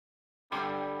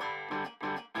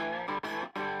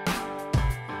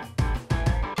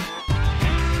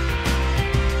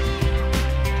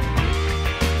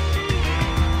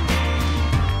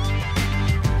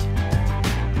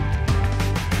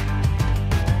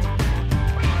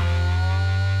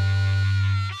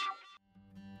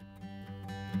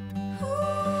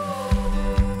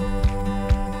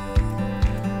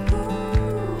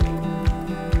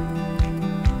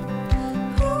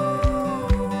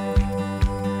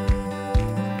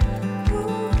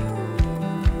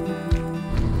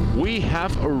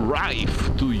have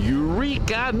arrived to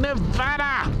Eureka,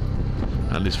 Nevada.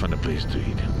 And let's find a place to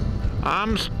eat.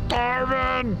 I'm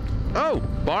starving. Oh,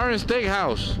 bar and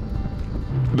steakhouse.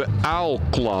 The Owl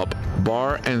Club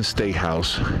Bar and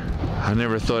Steakhouse. I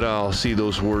never thought I'll see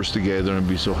those words together and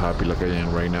be so happy like I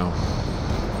am right now.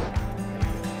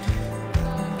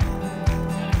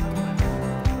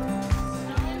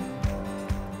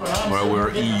 Well, we're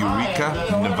in Eureka,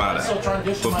 Nevada.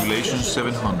 Population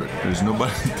 700. There's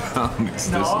nobody in town. It's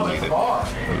desolated. Look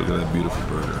at that beautiful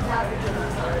burger.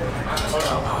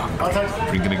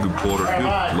 Drinking a good porter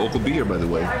too. Local beer, by the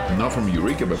way. Not from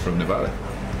Eureka, but from Nevada.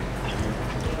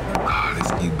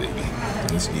 Let's eat, baby.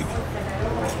 Let's eat.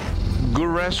 Good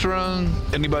restaurant.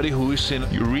 Anybody who is in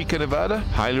Eureka, Nevada,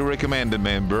 highly recommended,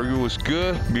 man. Burger was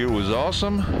good. Beer was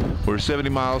awesome. We're 70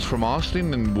 miles from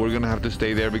Austin, and we're gonna have to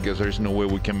stay there because there's no way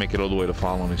we can make it all the way to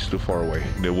Fallon. It's too far away.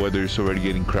 The weather is already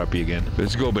getting crappy again.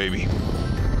 Let's go, baby.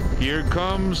 Here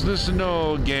comes the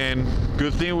snow again.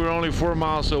 Good thing we're only 4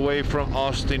 miles away from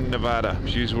Austin, Nevada.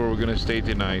 She's where we're gonna stay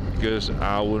tonight because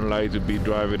I wouldn't like to be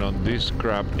driving on this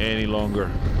crap any longer.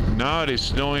 Now it is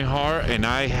snowing hard, and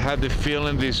I had the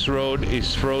feeling this road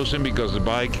is frozen because the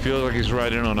bike feels like it's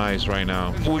riding on ice right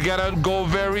now. We gotta go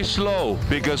very slow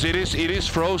because it is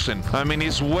frozen. I mean,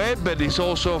 it's wet, but it's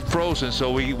also frozen,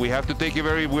 so we have to take it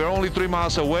very. We're only 3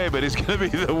 miles away, but it's gonna be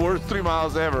the worst 3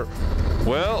 miles ever.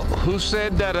 Well, who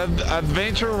said that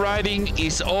adventure riding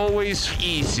is always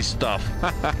easy stuff?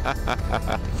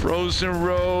 Frozen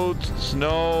roads,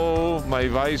 snow, my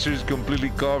visor is completely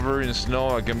covered in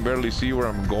snow. I can barely see where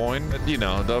I'm going. But, you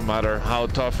know, it doesn't matter how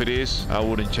tough it is. I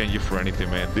wouldn't change it for anything,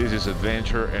 man. This is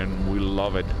adventure and we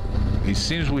love it. It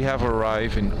seems we have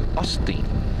arrived in Austin.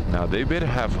 Now, they better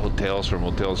have hotels or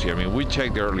motels here. I mean, we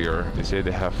checked earlier. They say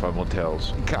they have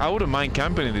motels. I wouldn't mind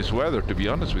camping in this weather, to be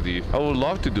honest with you. I would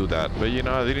love to do that. But, you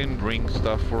know, I didn't bring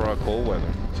stuff for cold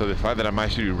weather. So the fact that I'm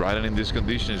actually riding in this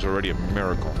condition is already a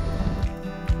miracle.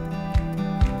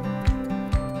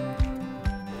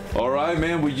 All right,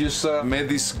 man, we just met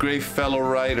this great fellow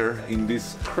rider in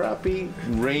this crappy,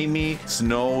 rainy,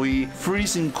 snowy,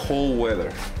 freezing cold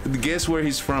weather. Guess where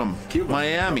he's from? Cuba.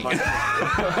 Miami.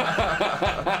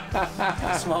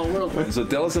 Small world. So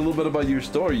tell us a little bit about your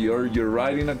story. You're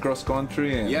riding across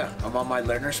country and... Yeah, I'm on my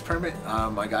learner's permit.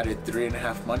 I got it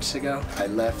 3.5 months ago. I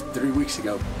left 3 weeks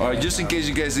ago. All right, just in case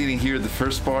you guys didn't hear the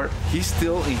first part, he's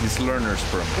still in his learner's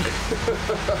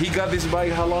permit. He got this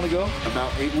bike how long ago?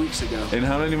 About 8 weeks ago. And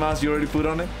how many miles you already put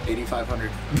on it? 8,500.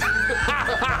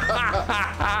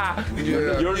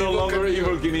 You're no longer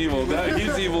Evil Knievel.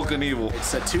 He's Evil Knievel.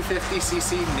 It's a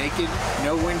 250cc naked,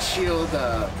 no windshield.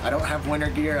 I don't have winter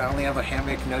gear. I only have a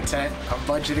hammock, no tent. I'm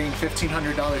budgeting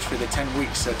 $1,500 for the 10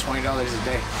 weeks, so $20 a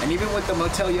day. And even with the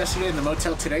motel yesterday and the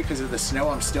motel today, because of the snow,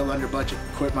 I'm still under budget.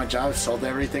 Quit my job, sold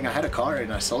everything. I had a car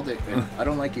and I sold it. And I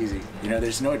don't like easy. You know,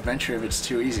 there's no adventure if it's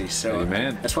too easy. So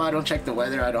that's why I don't check the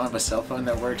weather. I don't have a cell phone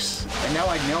that works. And now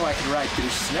I know I can ride through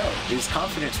snow. It's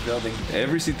confidence building.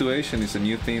 Every situation is a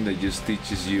new thing that just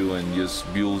teaches you and just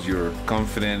builds your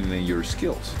confidence and your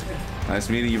skills. Nice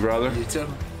meeting you, brother. You too.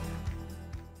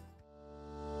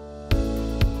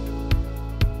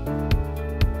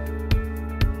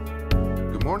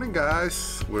 Good morning,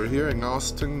 guys. We're here in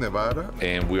Austin, Nevada.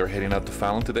 And we are heading out to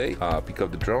Fallon today, pick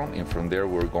up the drone, and from there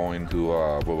we're going to,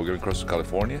 we're going to cross to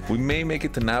California. We may make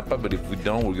it to Napa, but if we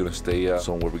don't, we're going to stay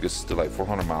somewhere because it's still like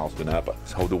 400 miles to Napa.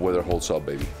 Let's hope the weather holds up,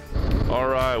 baby. All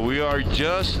right, we are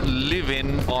just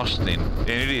leaving Austin, and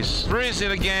it is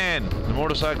freezing again. The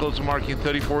motorcycle is marking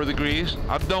 34 degrees.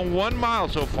 I've done 1 mile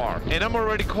so far, and I'm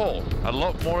already cold. A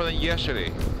lot more than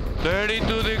yesterday.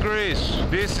 32 degrees.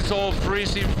 This is all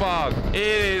freezing fog. It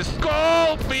is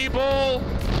cold, people.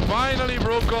 Finally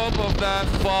broke up of that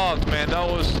fog, man. That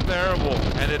was terrible.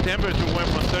 And the temperature went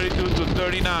from 32 to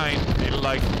 39 in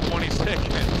like 20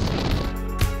 seconds.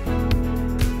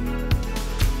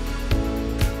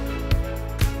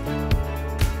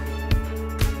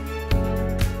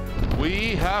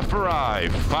 We have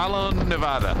arrived, Fallon,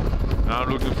 Nevada. Now I'm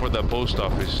looking for the post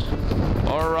office.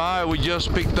 All right, we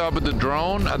just picked up the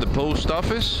drone at the post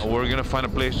office. We're gonna find a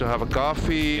place to have a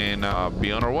coffee and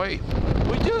be on our way.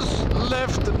 We just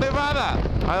left Nevada.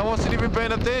 I wasn't even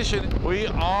paying attention. We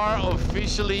are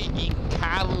officially in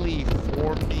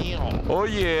California. Oh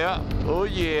yeah, oh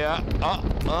yeah.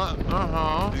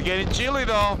 It's getting chilly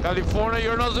though. California,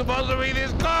 you're not supposed to be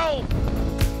this cold.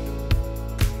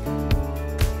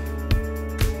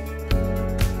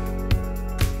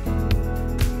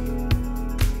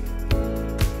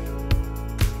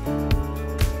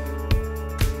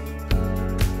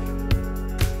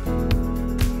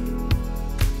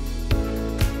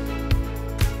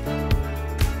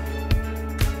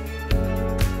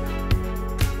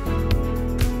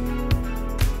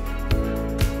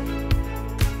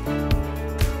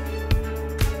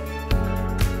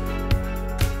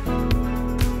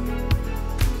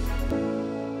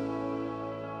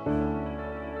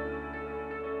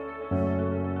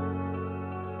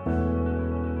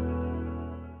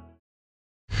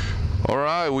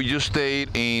 right, we just stayed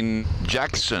in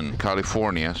Jackson,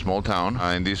 California, small town,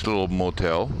 in this little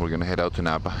motel. We're gonna head out to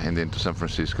Napa and then to San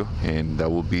Francisco, and that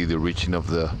will be the reaching of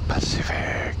the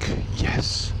Pacific.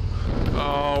 Yes.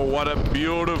 Oh, what a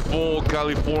beautiful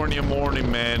California morning,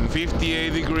 man.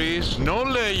 58 degrees, no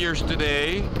layers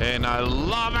today, and I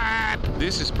love it.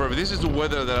 This is perfect. This is the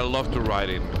weather that I love to ride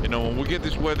in. You know, when we get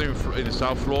this weather in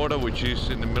South Florida, which is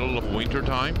in the middle of winter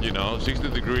time, you know, 60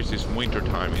 degrees is winter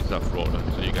time in South Florida,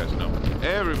 so you guys know.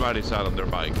 Everybody's out on their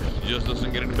bikes. It just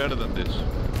doesn't get any better than this.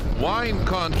 Wine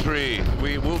country.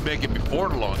 We will make it before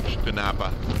lunch to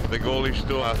Napa. The goal is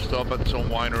to stop at some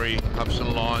winery, have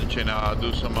some lunch, and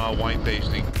do some wine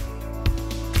tasting.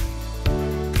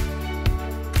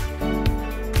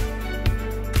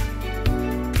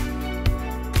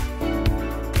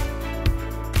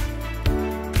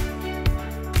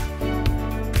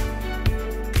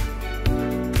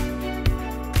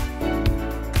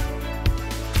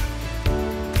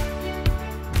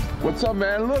 What's up,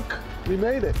 man? Look, we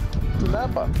made it to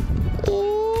Napa.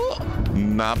 Ooh,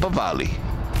 Napa Valley.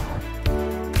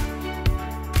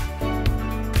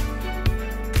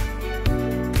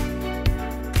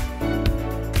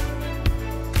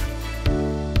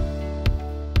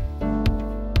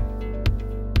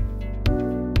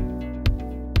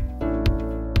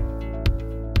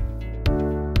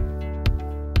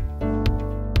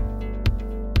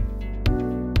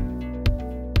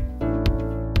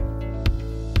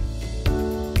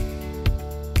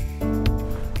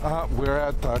 We're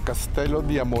at Castello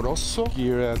di Amoroso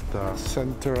here at the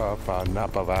center of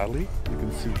Napa Valley. You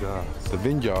can see the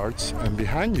vineyards, and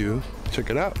behind you,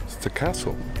 check it out, it's the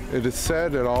castle. It is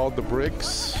said that all the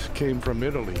bricks came from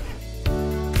Italy.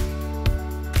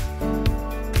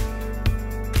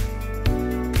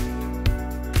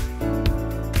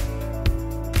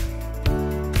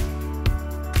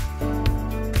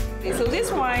 So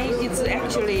this wine is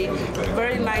actually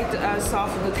very light,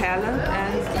 soft Italian,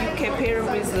 and you can pair it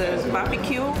with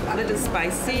barbecue, a little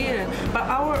spicy. But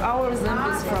our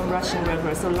resembles from Russian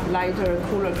River, so lighter,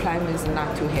 cooler climate is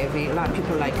not too heavy. A lot of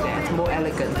people like that, more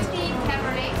elegant.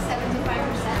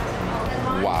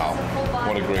 Wow,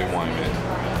 what a great wine,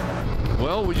 man.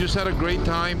 Well, we just had a great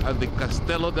time at the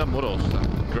Castello di Amoroso.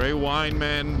 Great wine,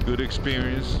 man, good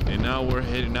experience. And now we're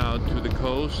heading out to the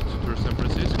coast, to San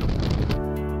Francisco.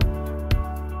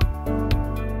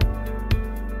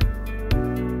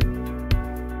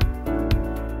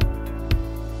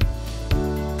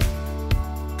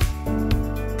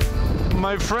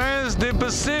 My friends, the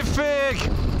Pacific!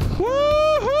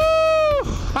 Woohoo!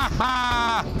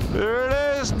 Ha! There it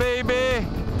is, baby!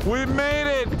 We made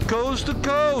it, coast to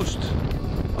coast!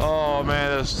 Oh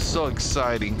man, that's so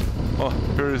exciting. Oh,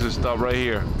 here is the stop right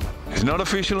here. It's not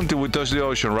official until we touch the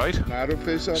ocean, right? Not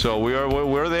official. So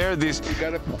we're there. We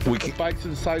gotta put the bikes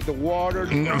inside the water.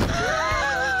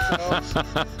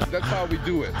 That's how we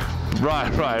do it.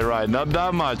 Right. Not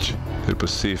that much. The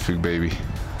Pacific, baby.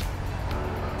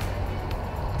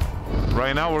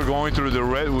 Right now we're going through the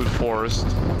redwood forest.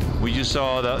 We just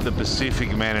saw the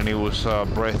Pacific, man, and it was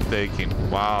breathtaking.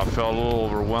 Wow, I felt a little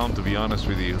overwhelmed, to be honest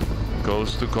with you.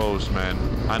 Coast to coast, man.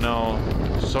 I know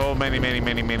so many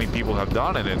people have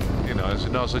done it, and you know, it's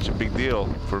not such a big deal.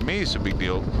 For me, it's a big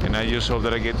deal, and I just hope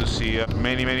that I get to see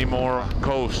many more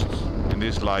coasts in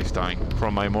this lifetime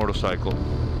from my motorcycle.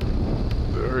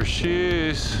 There she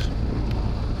is.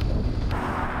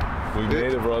 We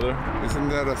made it, brother. Isn't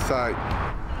that a sight?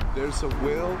 There's a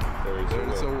will,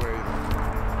 there's a way.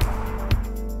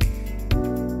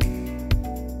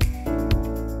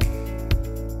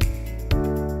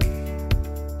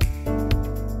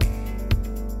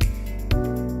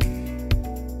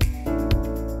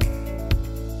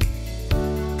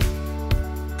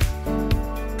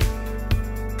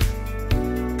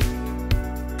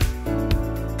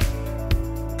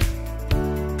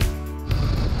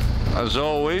 As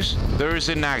always, there is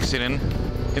an accident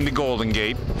in the Golden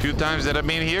Gate. A few times that I've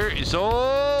been here, it's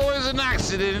always an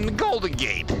accident in the Golden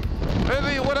Gate.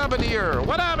 What happened here?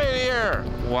 What happened here?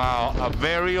 Wow, a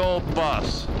very old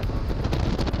bus.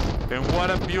 And what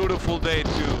a beautiful day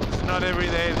too. It's not every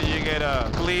day that you get a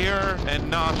clear and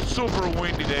not super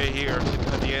windy day here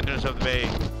at the entrance of the bay.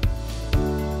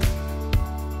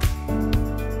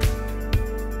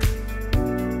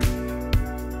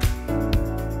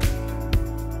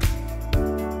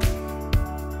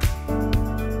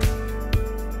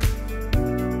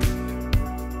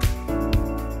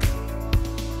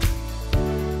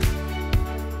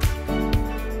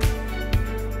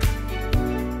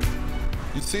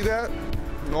 See that?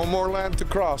 No more land to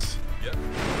cross. Yep.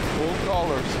 Full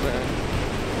colors, man.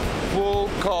 Full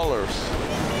colors.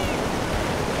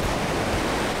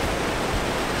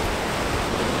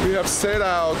 We have set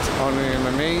out on an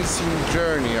amazing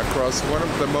journey across one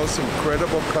of the most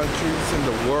incredible countries in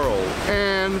the world.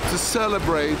 And to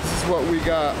celebrate, this is what we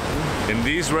got. And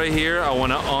this right here, I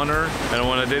want to honor and I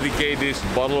want to dedicate this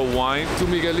bottle of wine To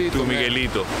Miguelito. to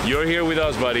Miguelito. You're here with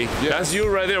us, buddy. Yes. That's you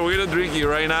right there. We're going to drink you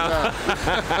right now.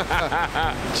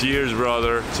 Yeah. Cheers,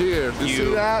 brother. Cheers. You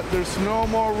see that? There's no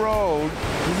more road.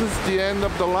 This is the end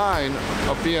of the line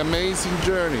of the amazing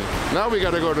journey. Now we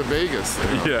got to go to Vegas, you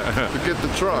know, Yeah. to get the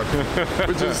truck,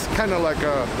 which is kind of like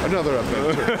another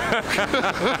adventure.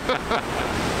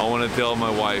 I want to tell my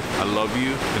wife I love you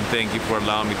and thank you for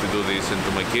allowing me to do this and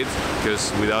to my kids,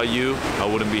 because without you, I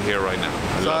wouldn't be here right now.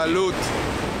 I love you. Salud.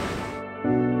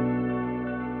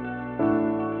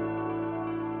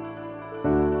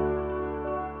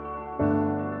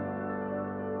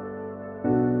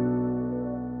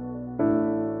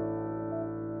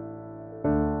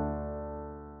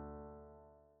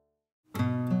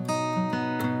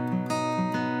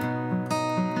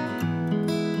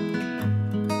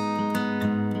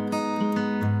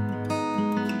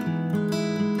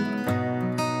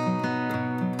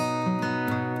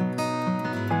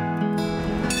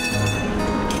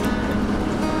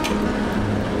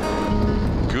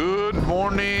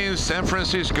 San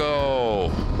Francisco.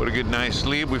 What a good night's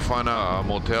sleep. We found a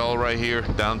motel right here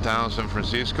downtown San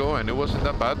Francisco, and it wasn't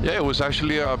that bad. Yeah, it was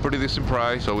actually a pretty decent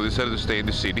price, so we decided to stay in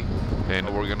the city, and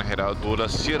we're gonna head out to the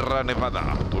Sierra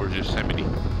Nevada towards Yosemite.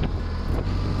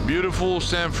 Beautiful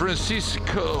San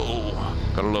Francisco.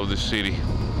 Gotta love this city.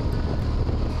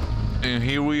 And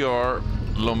here we are,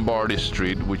 Lombardi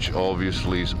Street, which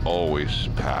obviously is always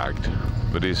packed,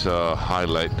 but it's a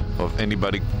highlight of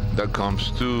anybody that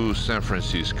comes to San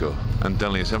Francisco. I'm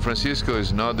telling you, San Francisco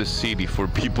is not the city for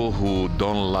people who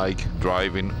don't like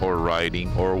driving or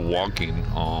riding or walking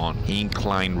on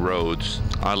inclined roads.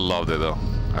 I love it though.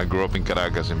 I grew up in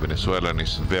Caracas in Venezuela, and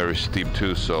it's very steep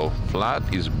too, so flat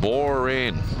is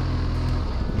boring.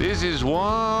 This is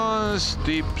one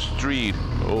steep street.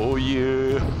 Oh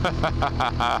yeah.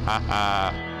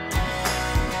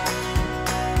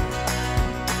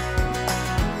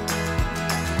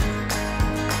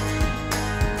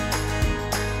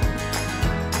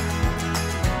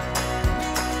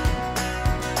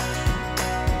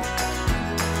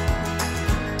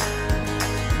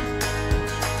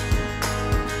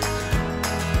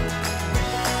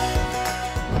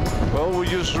 Well, we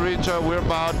just reached, we're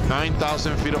about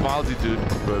 9,000 feet of altitude,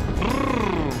 but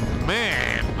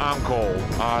man, I'm cold.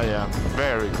 I am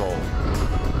very cold.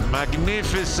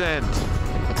 Magnificent.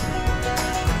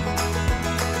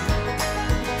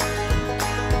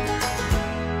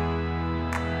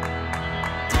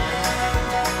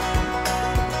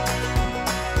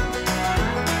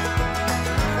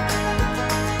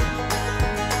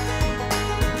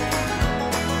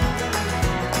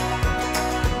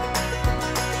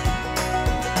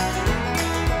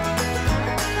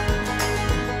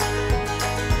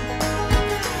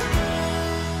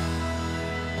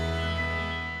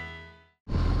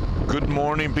 Good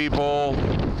morning, people.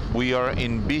 We are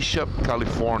in Bishop,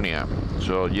 California.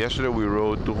 So yesterday we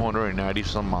rode 290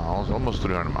 some miles, almost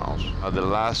 300 miles. The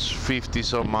last 50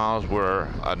 some miles were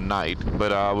at night,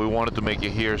 but we wanted to make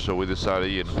it here, so we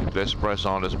decided, you know, let's press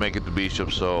on, let's make it to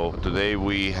Bishop. So today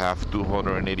we have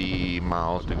 280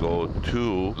 miles to go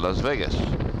to Las Vegas.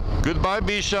 Goodbye,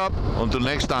 Bishop. Until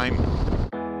next time.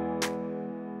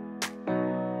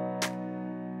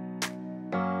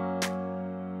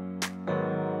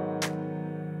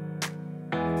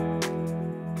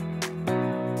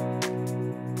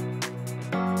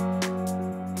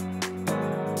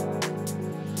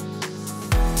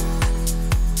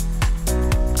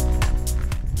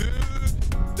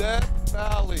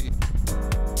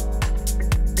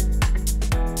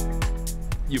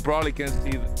 You probably can't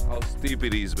see how steep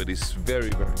it is, but it's very,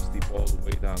 very steep all the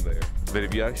way down there. But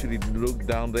if you actually look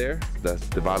down there, that's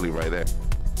the valley right there.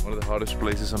 One of the hottest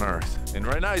places on earth. And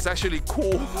right now it's actually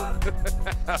cool,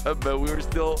 but we were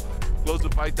still close to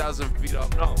 5,000 feet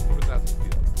up. No, 4,000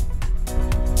 feet up.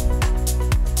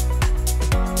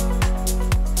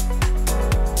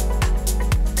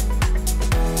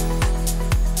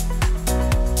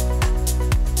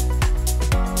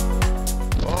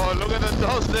 Look at the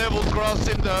dust devil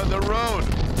crossing the road.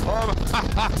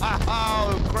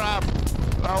 Oh, crap.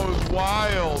 That was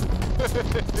wild.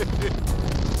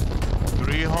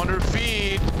 300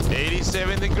 feet,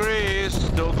 87 degrees,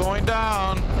 still going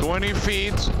down. 20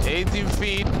 feet, 18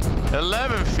 feet,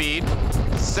 11 feet,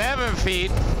 7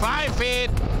 feet, 5 feet,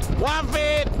 1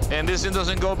 feet. And this thing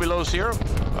doesn't go below zero?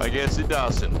 I guess it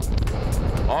doesn't.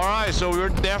 All right, so we're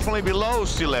definitely below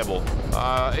sea level.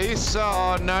 It's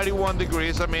 91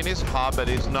 degrees. I mean, it's hot, but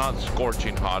it's not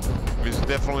scorching hot. It's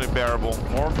definitely bearable.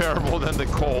 More bearable than the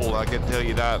cold, I can tell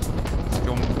you that. It's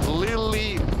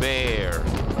completely bare.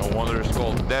 No wonder it's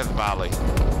called Death Valley.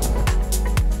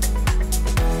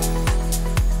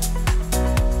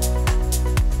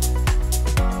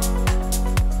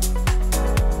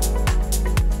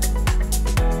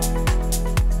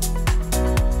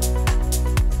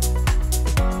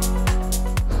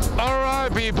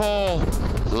 People,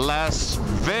 Las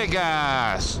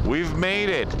Vegas. We've made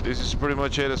it. This is pretty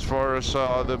much it as far as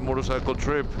the motorcycle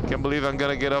trip. Can't believe I'm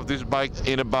gonna get off this bike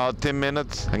in about 10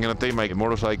 minutes. I'm gonna take my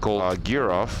motorcycle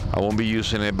gear off. I won't be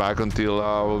using it back until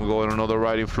we'll go on another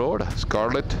ride in Florida.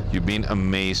 Scarlett, you've been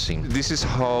amazing. This is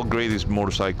how great this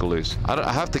motorcycle is.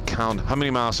 I have to count how many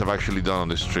miles I've actually done on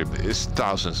this trip. It's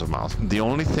thousands of miles. The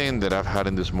only thing that I've had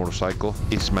in this motorcycle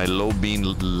is my low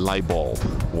beam light bulb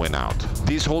went out.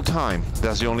 This whole time,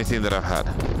 that's the only thing that I've had.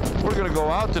 We're gonna go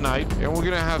out tonight and we're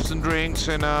gonna have some drinks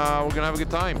and we're gonna have a good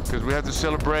time because we have to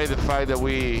celebrate the fact that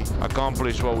we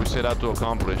accomplished what we set out to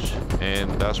accomplish, and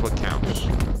that's what counts.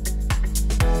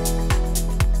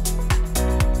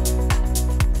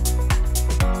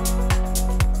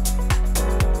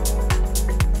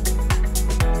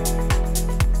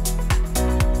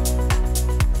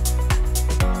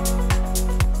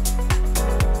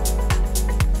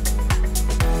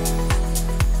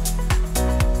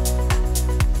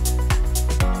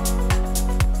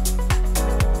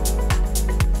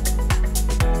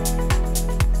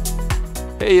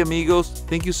 Hey amigos,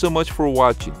 thank you so much for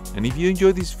watching, and if you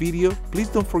enjoyed this video, please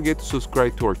don't forget to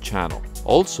subscribe to our channel.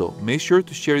 Also, make sure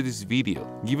to share this video,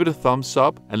 give it a thumbs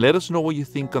up, and let us know what you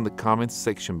think on the comments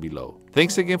section below.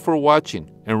 Thanks again for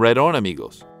watching, and right on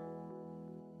amigos!